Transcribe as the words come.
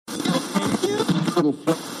You are receiving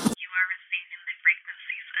the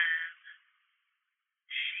frequencies of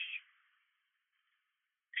she.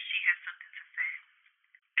 She has something to say.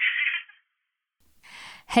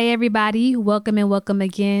 Hey everybody, welcome and welcome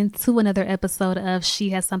again to another episode of She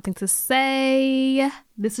Has Something to Say.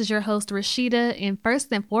 This is your host Rashida, and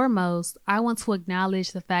first and foremost, I want to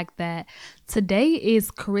acknowledge the fact that today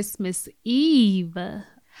is Christmas Eve.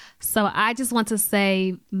 So I just want to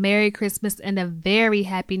say Merry Christmas and a very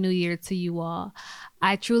Happy New Year to you all.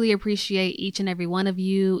 I truly appreciate each and every one of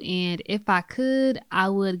you, and if I could, I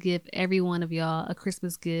would give every one of y'all a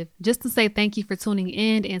Christmas gift just to say thank you for tuning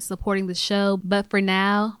in and supporting the show. But for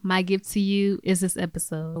now, my gift to you is this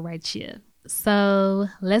episode right here. So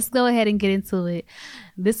let's go ahead and get into it.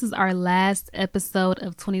 This is our last episode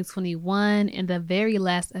of 2021 and the very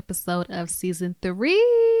last episode of season 3.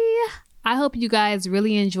 I hope you guys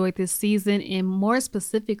really enjoyed this season, and more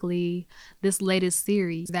specifically, this latest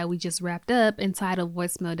series that we just wrapped up entitled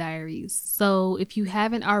Voicemail Diaries. So if you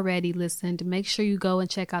haven't already listened, make sure you go and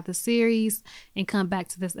check out the series and come back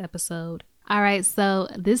to this episode. All right, so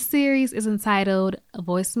this series is entitled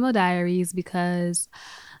Voicemail Diaries because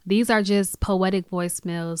these are just poetic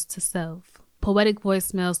voicemails to self. Poetic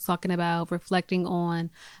voicemails talking about reflecting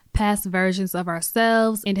on past versions of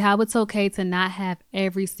ourselves and how it's okay to not have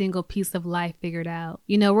every single piece of life figured out.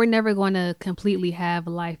 You know, we're never going to completely have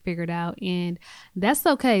life figured out, and that's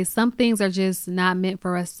okay. Some things are just not meant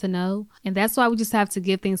for us to know, and that's why we just have to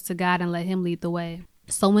give things to God and let Him lead the way.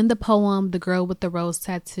 So in the poem, The Girl with the Rose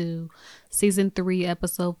Tattoo, season 3,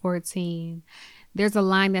 episode 14, there's a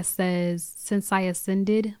line that says, "Since I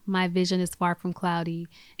ascended, my vision is far from cloudy,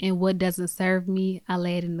 and what doesn't serve me, I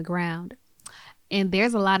lay it in the ground." And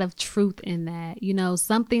there's a lot of truth in that. You know,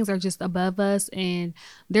 some things are just above us, and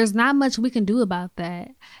there's not much we can do about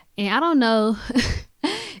that. And I don't know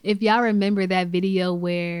if y'all remember that video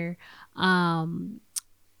where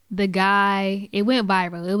the guy, it went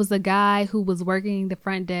viral. It was a guy who was working the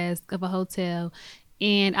front desk of a hotel,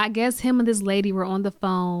 and I guess him and this lady were on the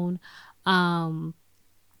phone.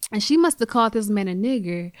 And she must have called this man a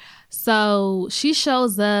nigger. So she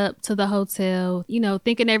shows up to the hotel, you know,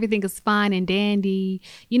 thinking everything is fine and dandy,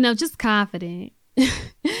 you know, just confident,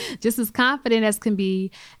 just as confident as can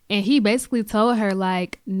be. And he basically told her,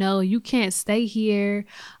 like, no, you can't stay here,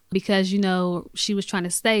 because, you know, she was trying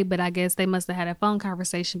to stay, but I guess they must have had a phone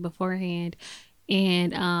conversation beforehand.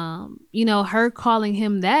 And, you know, her calling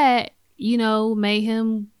him that, you know, made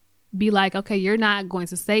him be like, okay, you're not going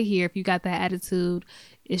to stay here if you got that attitude.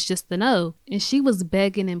 It's just a no. And she was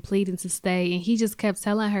begging and pleading to stay. And he just kept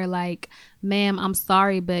telling her, like, ma'am, I'm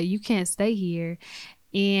sorry, but you can't stay here.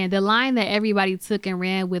 And the line that everybody took and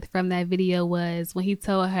ran with from that video was when he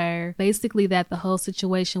told her basically that the whole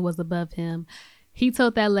situation was above him. He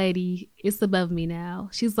told that lady, it's above me now.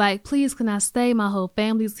 She's like, please, can I stay? My whole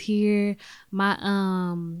family's here. My,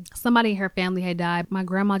 somebody in her family had died. My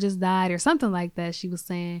grandma just died or something like that, she was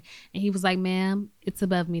saying. And he was like, ma'am, it's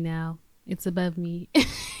above me now. It's above me.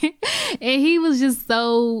 And he was just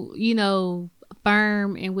so, you know,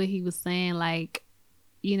 firm in what he was saying. Like,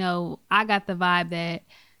 you know, I got the vibe that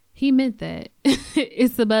he meant that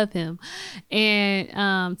it's above him.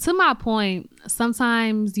 And to my point,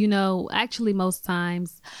 sometimes, you know, actually most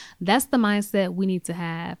times, that's the mindset we need to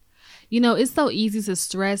have. You know, it's so easy to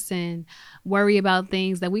stress and worry about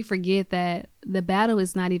things that we forget that the battle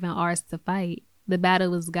is not even ours to fight. The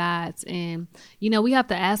battle is God's. And, you know, we have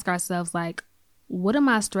to ask ourselves, like, what am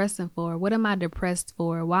I stressing for? What am I depressed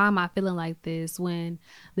for? Why am I feeling like this when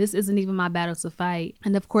this isn't even my battle to fight?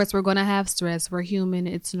 And of course, we're going to have stress. We're human.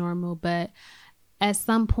 It's normal. But at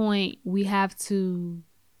some point, we have to,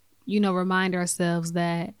 you know, remind ourselves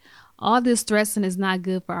that all this stressing is not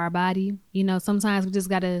good for our body. You know, sometimes we just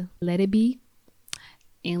got to let it be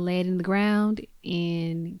and lay it in the ground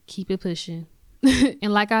and keep it pushing.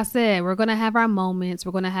 And like I said, we're going to have our moments.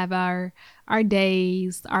 We're going to have our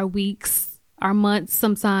days, our weeks, our months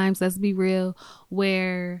sometimes, let's be real,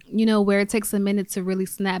 where, you know, where it takes a minute to really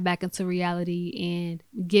snap back into reality and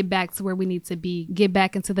get back to where we need to be, get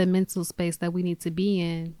back into the mental space that we need to be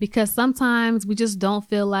in. Because sometimes we just don't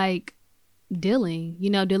feel like dealing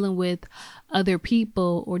with other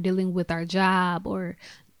people, or dealing with our job, or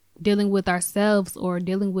dealing with ourselves, or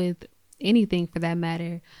dealing with anything for that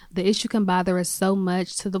matter. The issue can bother us so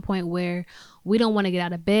much to the point where we don't want to get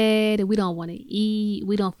out of bed, we don't want to eat,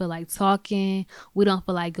 we don't feel like talking, we don't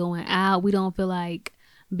feel like going out, we don't feel like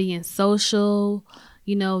being social,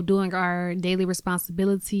 you know, doing our daily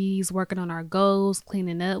responsibilities, working on our goals,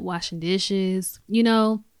 cleaning up, washing dishes. You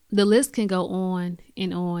know, the list can go on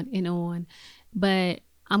and on and on, but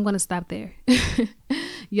I'm going to stop there.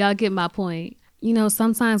 Y'all get my point. You know,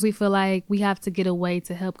 sometimes we feel like we have to get away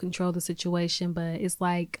to help control the situation, but it's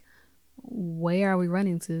like, where are we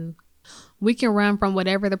running to? We can run from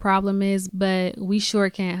whatever the problem is, but we sure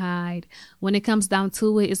can't hide. When it comes down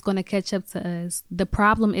to it, it's going to catch up to us. The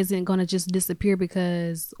problem isn't going to just disappear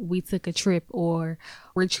because we took a trip or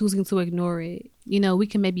we're choosing to ignore it. You know, we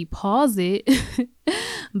can maybe pause it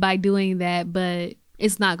by doing that, but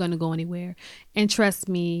it's not going to go anywhere. And trust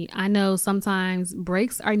me, I know sometimes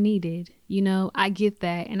breaks are needed. You know, I get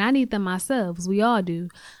that. And I need them myself. We all do.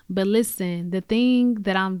 But listen, the thing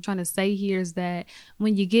that I'm trying to say here is that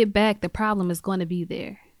when you get back, the problem is going to be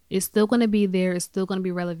there. It's still going to be there. It's still going to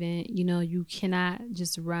be relevant. You know, you cannot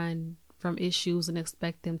just run from issues and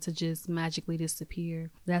expect them to just magically disappear.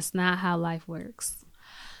 That's not how life works.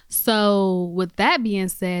 So with that being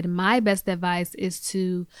said, my best advice is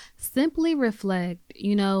to simply reflect,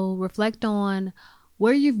 reflect on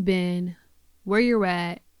where you've been, where you're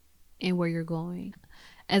at, and where you're going,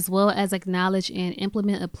 as well as acknowledge and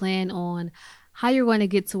implement a plan on how you're going to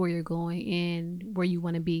get to where you're going and where you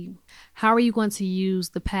want to be. How are you going to use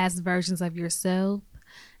the past versions of yourself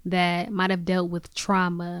that might have dealt with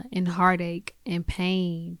trauma and heartache and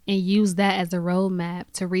pain and use that as a roadmap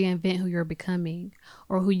to reinvent who you're becoming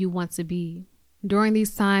or who you want to be? During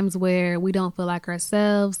these times where we don't feel like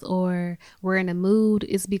ourselves or we're in a mood,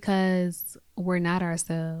 it's because we're not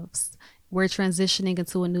ourselves. We're transitioning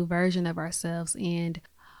into a new version of ourselves. And,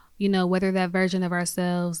 whether that version of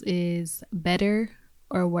ourselves is better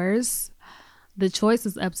or worse, the choice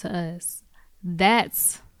is up to us.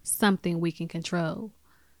 That's something we can control.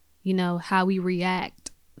 How we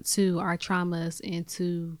react to our traumas and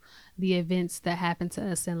to the events that happen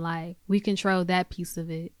to us in life. We control that piece of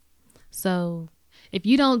it. So if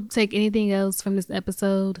you don't take anything else from this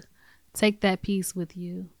episode, take that piece with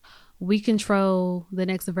you. We control the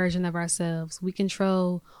next version of ourselves. We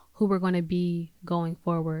control who we're going to be going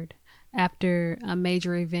forward after a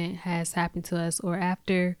major event has happened to us or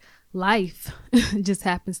after life just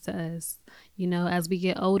happens to us. As we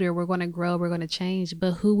get older, we're going to grow, we're going to change,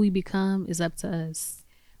 but who we become is up to us.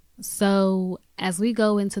 So as we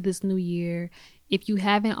go into this new year, if you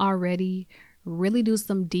haven't already, really do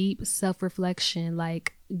some deep self-reflection,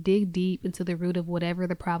 like dig deep into the root of whatever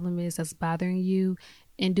the problem is that's bothering you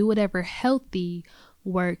and do whatever healthy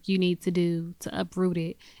work you need to do to uproot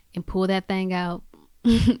it and pull that thing out,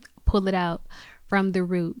 pull it out from the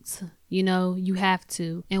roots. You have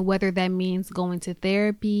to. And whether that means going to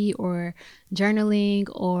therapy or journaling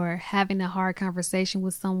or having a hard conversation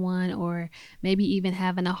with someone or maybe even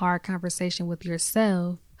having a hard conversation with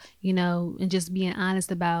yourself, and just being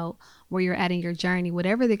honest about where you're at in your journey,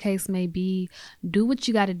 whatever the case may be, do what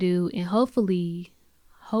you got to do. And hopefully,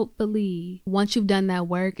 once you've done that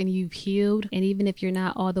work and you've healed, and even if you're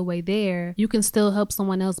not all the way there, you can still help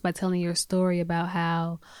someone else by telling your story about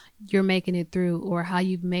how you're making it through or how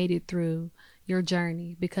you've made it through your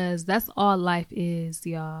journey, because that's all life is,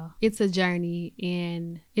 y'all. It's a journey,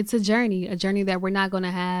 and it's a journey that we're not going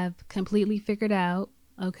to have completely figured out.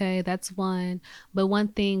 Okay, that's one. But one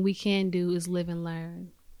thing we can do is live and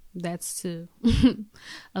learn. That's two.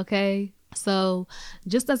 Okay. So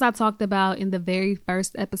just as I talked about in the very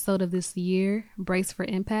first episode of this year, Brace for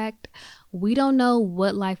Impact, we don't know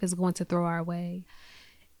what life is going to throw our way.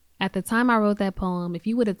 At the time I wrote that poem, if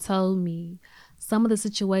you would have told me some of the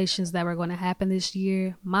situations that were going to happen this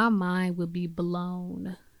year, my mind would be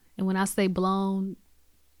blown. And when I say blown,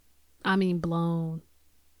 I mean blown.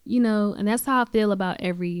 And that's how I feel about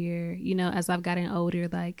every year, as I've gotten older.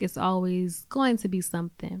 Like, it's always going to be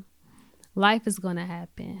something. Life is going to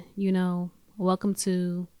happen, Welcome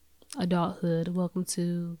to adulthood. Welcome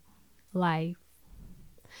to life.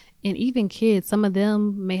 And even kids, some of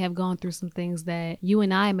them may have gone through some things that you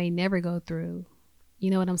and I may never go through. You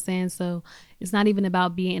know what I'm saying? So it's not even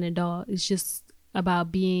about being an adult. It's just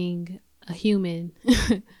about being a human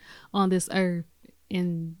on this earth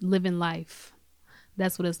and living life.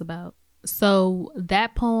 That's what it's about. So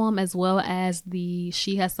that poem, as well as the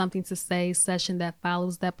She Has Something to Say session that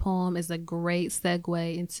follows that poem, is a great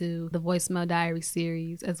segue into the Voicemail Diary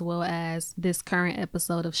series, as well as this current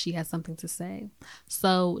episode of She Has Something to Say.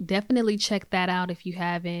 So definitely check that out if you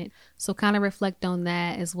haven't. So kind of reflect on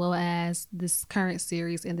that, as well as this current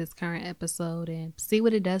series and this current episode, and see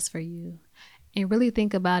what it does for you. And really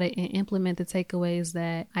think about it and implement the takeaways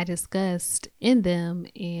that I discussed in them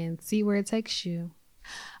and see where it takes you.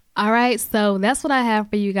 All right, so that's what I have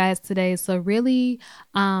for you guys today. So really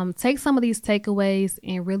take some of these takeaways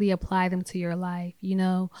and really apply them to your life,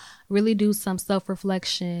 really do some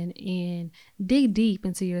self-reflection and dig deep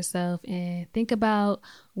into yourself and think about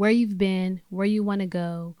where you've been, where you want to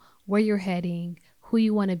go, where you're heading, who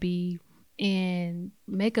you want to be, and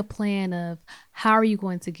make a plan of how are you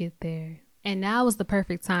going to get there. And now is the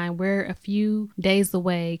perfect time. We're a few days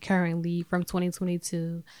away currently from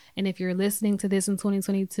 2022. And if you're listening to this in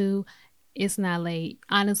 2022, it's not late.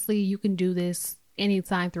 Honestly, you can do this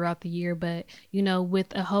anytime throughout the year, but with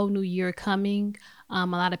a whole new year coming, a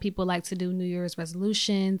lot of people like to do New Year's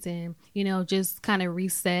resolutions and just kind of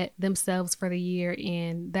reset themselves for the year,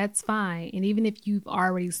 and that's fine. And even if you've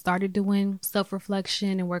already started doing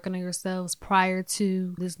self-reflection and working on yourselves prior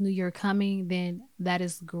to this new year coming, then that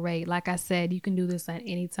is great. Like I said, you can do this at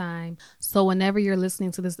any time. So whenever you're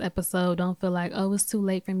listening to this episode, don't feel like, oh, it's too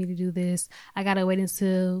late for me to do this. I gotta wait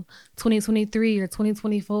until 2023 or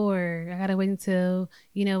 2024. I gotta wait until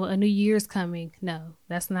a new year's coming. No,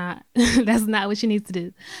 that's not that's not what you need to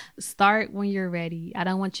do. Start when you're ready. I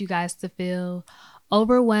don't want you guys to feel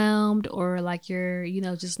overwhelmed or like you're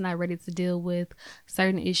just not ready to deal with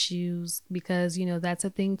certain issues, because that's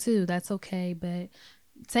a thing too. That's okay, but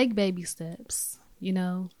take baby steps.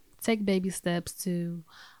 Take baby steps to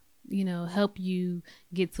help you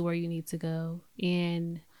get to where you need to go,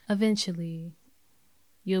 and eventually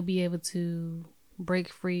you'll be able to break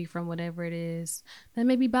free from whatever it is that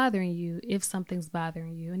may be bothering you, if something's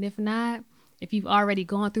bothering you. And if not, if you've already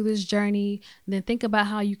gone through this journey, then think about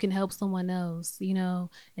how you can help someone else, and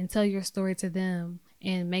tell your story to them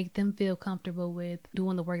and make them feel comfortable with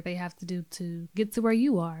doing the work they have to do to get to where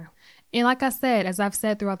you are. And like I said, as I've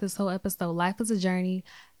said throughout this whole episode, life is a journey.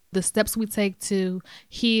 The steps we take to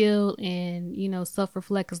heal and,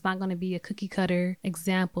 self-reflect is not going to be a cookie cutter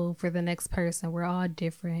example for the next person. We're all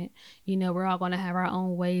different. We're all going to have our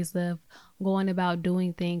own ways of going about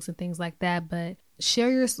doing things and things like that. But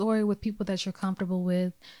share your story with people that you're comfortable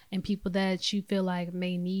with and people that you feel like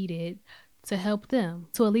may need it, to help them,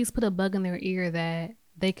 to at least put a bug in their ear that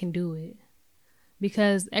they can do it.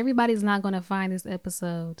 Because everybody's not going to find this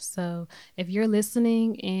episode. So if you're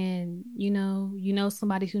listening and you know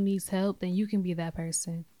somebody who needs help, then you can be that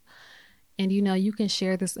person. And you can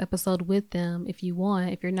share this episode with them if you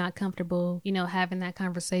want. If you're not comfortable, having that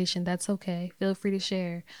conversation, that's okay. Feel free to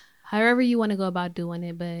share however you want to go about doing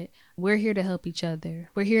it. But we're here to help each other.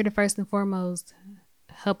 We're here to first and foremost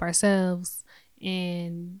help ourselves,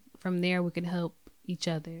 and from there we can help each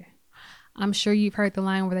other. I'm sure you've heard the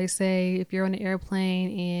line where they say if you're on an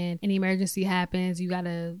airplane and an emergency happens, you got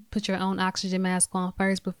to put your own oxygen mask on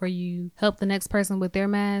first before you help the next person with their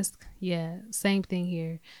mask. Yeah, same thing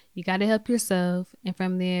here. You got to help yourself. And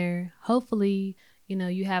from there, hopefully,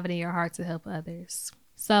 you have it in your heart to help others.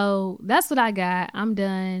 So that's what I got. I'm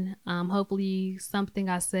done. Hopefully something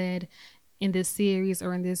I said in this series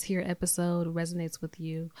or in this here episode resonates with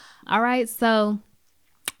you. All right. So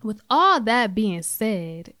with all that being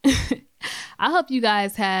said, I hope you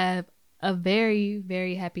guys have a very,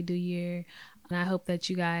 very happy New Year. And I hope that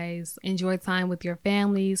you guys enjoy time with your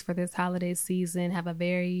families for this holiday season. Have a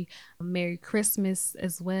very Merry Christmas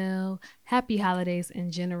as well. Happy holidays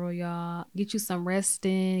in general, y'all. Get you some rest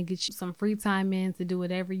in, get you some free time in to do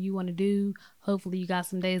whatever you want to do. Hopefully you got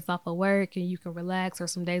some days off of work and you can relax, or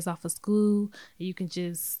some days off of school and you can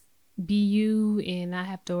just be you and not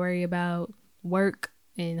have to worry about work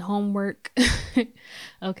and homework.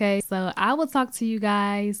 Okay, so I will talk to you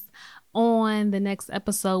guys on the next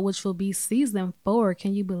episode, which will be season 4.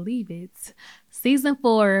 Can you believe it? Season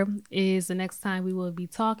 4 is the next time we will be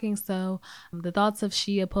talking. So the Thoughts of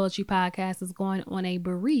She, a Poetry Podcast, is going on a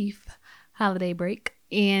brief holiday break,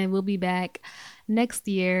 and we'll be back next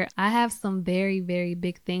year. I have some very, very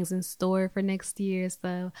big things in store for next year,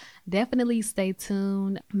 so definitely stay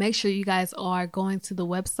tuned. Make sure you guys are going to the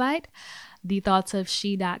website,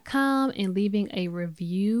 thethoughtsofshe.com, and leaving a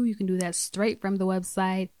review. You can do that straight from the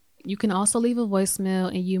website. You can also leave a voicemail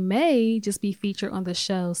and you may just be featured on the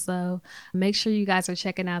show. So make sure you guys are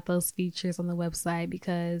checking out those features on the website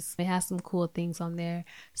because they have some cool things on there.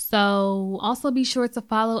 So also be sure to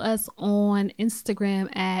follow us on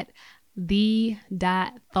Instagram at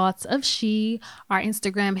the.thoughtsofshe. Our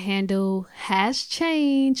Instagram handle has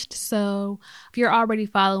changed. So if you're already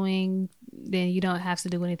following, then you don't have to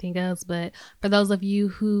do anything else. But for those of you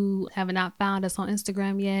who have not found us on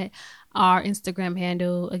Instagram yet, our Instagram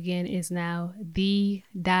handle again is now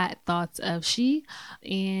the.thoughtsofshe.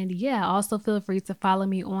 And yeah, also feel free to follow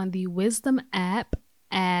me on the Wisdom app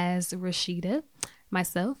as Rashida,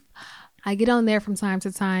 myself. I get on there from time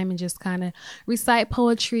to time and just kind of recite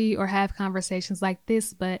poetry or have conversations like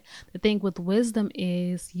this. But the thing with Wisdom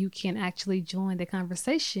is you can actually join the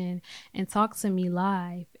conversation and talk to me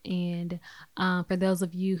live. And for those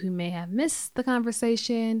of you who may have missed the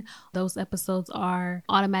conversation, those episodes are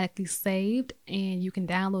automatically saved and you can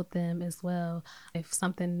download them as well if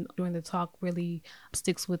something during the talk really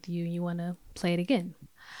sticks with you and you want to play it again.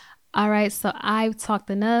 All right, so I've talked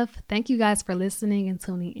enough. Thank you guys for listening and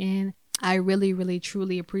tuning in. I really, really,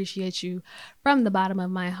 truly appreciate you from the bottom of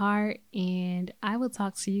my heart. And I will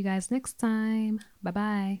talk to you guys next time.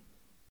 Bye-bye.